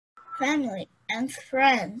family and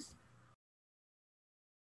friends.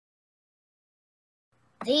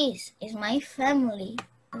 This is my family.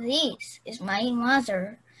 This is my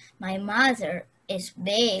mother. My mother is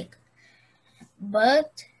big,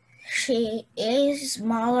 but she is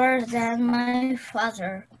smaller than my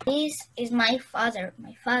father. This is my father.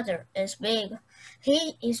 My father is big.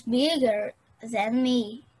 He is bigger than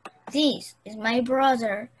me. This is my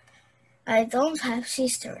brother. I don't have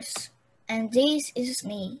sisters. And this is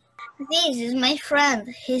me. This is my friend.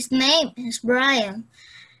 His name is Brian.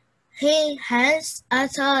 He has a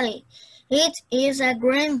toy. It is a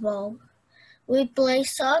green ball. We play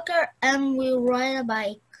soccer and we ride a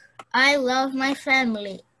bike. I love my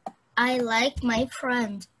family. I like my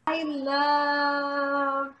friend. I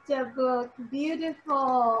love the book.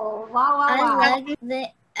 Beautiful. Wow, wow, I wow. like the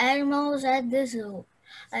animals at the zoo.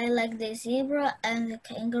 I like the zebra and the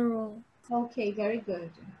kangaroo. Okay, very good.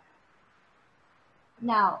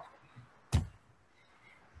 Now,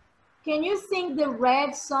 can you sing the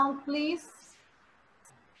red song, please?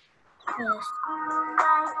 Yes. I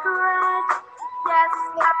like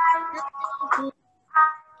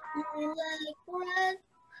red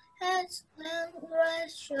hats and red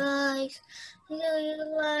stripes. Do you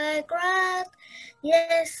like red?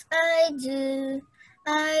 Yes, I do.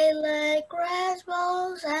 I like red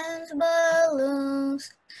balls and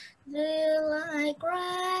balloons. Do you like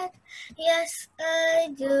red? Yes, I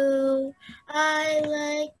do. I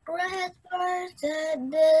like red birds at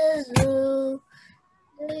the zoo.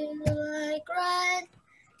 Do you like red?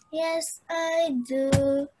 Yes, I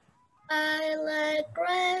do. I like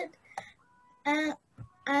red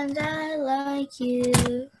and I like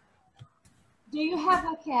you. Do you have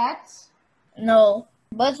a cat? No,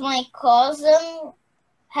 but my cousin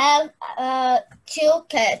have 2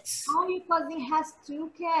 cats. Oh, your cousin has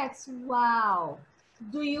 2 cats. Wow.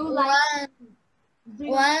 Do you like...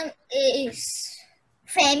 One is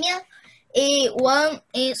fêmea and one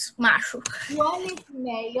is macho. One is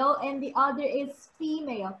male and the other is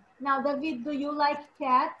female. Now, David, do you like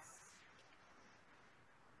cats?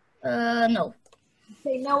 No.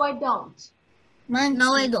 Say, no, I don't.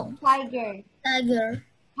 No, I don't. Tiger. Tiger.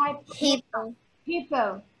 Hippo.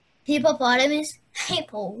 Hippo. Hippopotamus.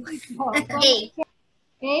 Hippo. A.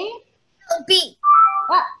 A? B.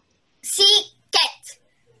 Ah. C. Cat.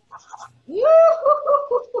 D.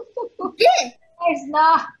 It's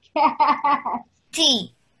not cat.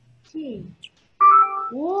 T. T.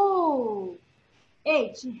 Ooh.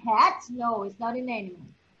 H. Hat? No, it's not an animal.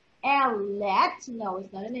 L. Let? No,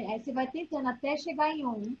 it's not an animal. Aí você vai tentando até chegar em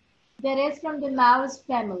um. That is from the mouse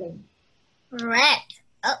family. Rat.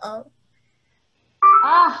 Uh-oh.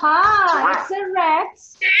 Aha! It's a rat.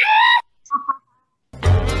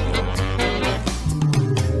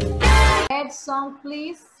 Red song,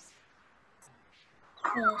 please.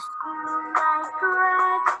 Yes. I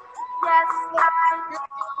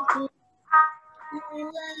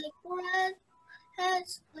like red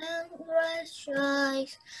hats and red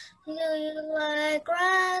stripes. Do you like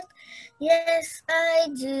red? Yes, I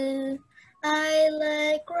do. I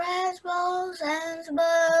like red balls and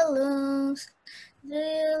balloons. Do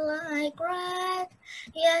you like red?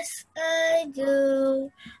 Yes, I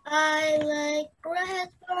do. I like red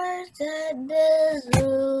birds at the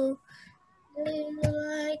zoo. Do you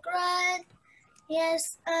like red?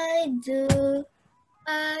 Yes, I do.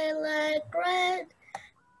 I like red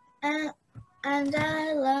and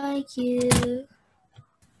I like you.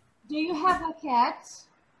 Do you have a cat?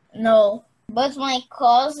 No, but my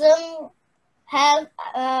cousin have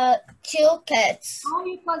 2 cats. Oh,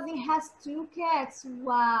 your cousin has 2 cats.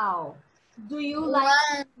 Wow. Do you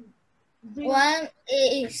like... One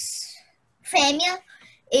is fêmea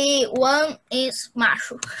and one is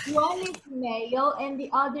macho. One is male and the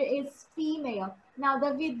other is female. Now,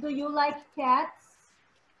 David, do you like cats?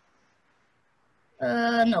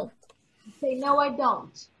 No. Say, no, I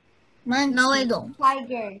don't. No, I don't.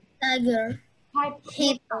 Tiger. Tiger.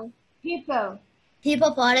 Hippo. Hippo.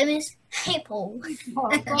 Hippopotamus. Hippo.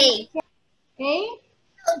 A. A?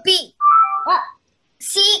 B. Ah.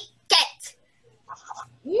 C. Cat.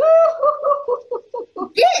 D.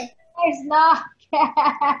 It's not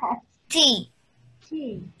cat. T.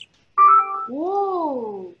 T.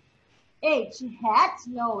 Ooh. H. Hat?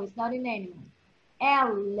 No, it's not an animal.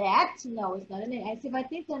 L. Let? No, it's not an animal. Aí você vai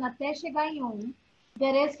tentando até chegar em um.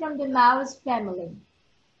 That is from the mouse family.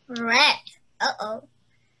 Rat. Uh-oh.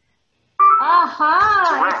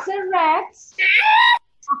 Aha! It's a rat.